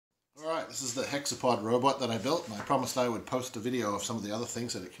this is the Hexapod robot that I built, and I promised I would post a video of some of the other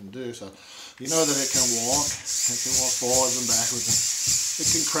things that it can do. So you know that it can walk forwards and backwards, it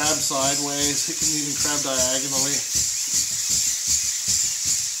can crab sideways, it can even crab diagonally,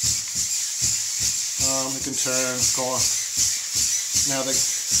 it can turn, of course. Now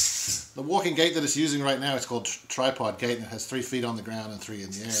the walking gait that it's using right now is called tripod gait, and it has 3 feet on the ground and 3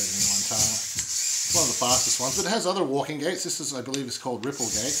 in the air at any one time. It's one of the fastest ones, but it has other walking gaits. This is, I believe, is called ripple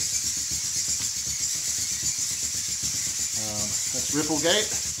gait. That's ripple gait,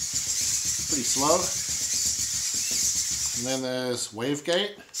 pretty slow. And then there's wave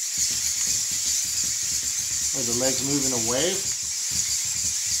gait, where the legs move in a wave.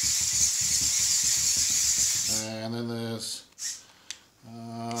 And then there's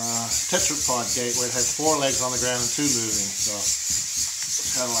tetrapod gait, where it has 4 legs on the ground and 2 moving. So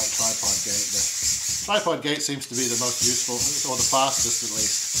it's kind of like tripod gait. But tripod gait seems to be the most useful, or the fastest at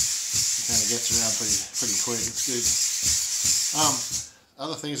least. It kind of gets around pretty quick. It's good.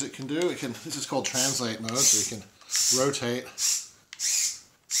 Other things it can do, this is called translate mode, so you can rotate.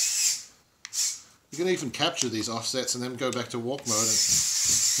 You can even capture these offsets and then go back to walk mode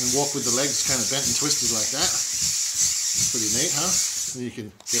and walk with the legs kind of bent and twisted like that. Pretty neat, huh? And you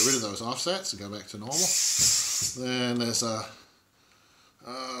can get rid of those offsets and go back to normal. Then there's let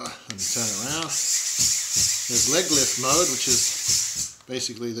me turn it around. There's leg lift mode, which is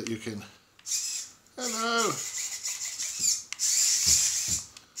basically that you can, hello.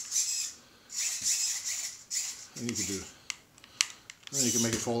 And you can you can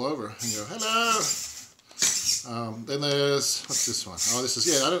make it fall over and go, hello. Then there's, what's this one? Oh, this is,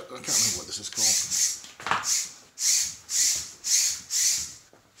 I can't remember what this is called.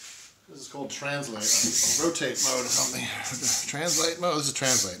 This is called translate, or rotate mode or something. Translate mode, this is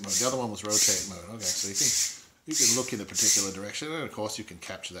translate mode. The other one was rotate mode. Okay, so you can look in a particular direction, and of course you can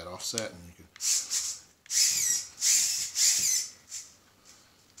capture that offset, and you can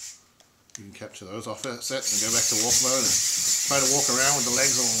capture those offsets and go back to walk mode and try to walk around with the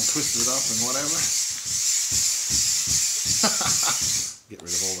legs all twisted up and whatever. Get rid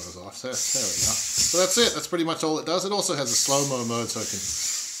of all those offsets. There we go. So that's it. That's pretty much all it does. It also has a slow-mo mode, so it can,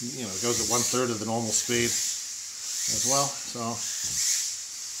 it goes at 1/3 of the normal speed as well. So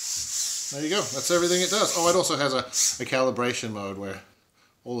there you go. That's everything it does. Oh, it also has a calibration mode where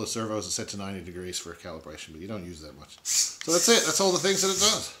all the servos are set to 90 degrees for calibration, but you don't use that much. So that's it. That's all the things that it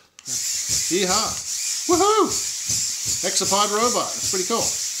does. Yeehaw! Woohoo! Hexapod robot. It's pretty cool.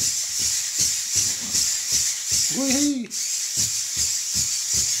 Whee!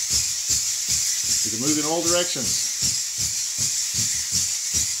 You can move in all directions.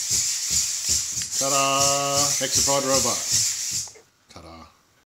 Ta-da! Hexapod robot.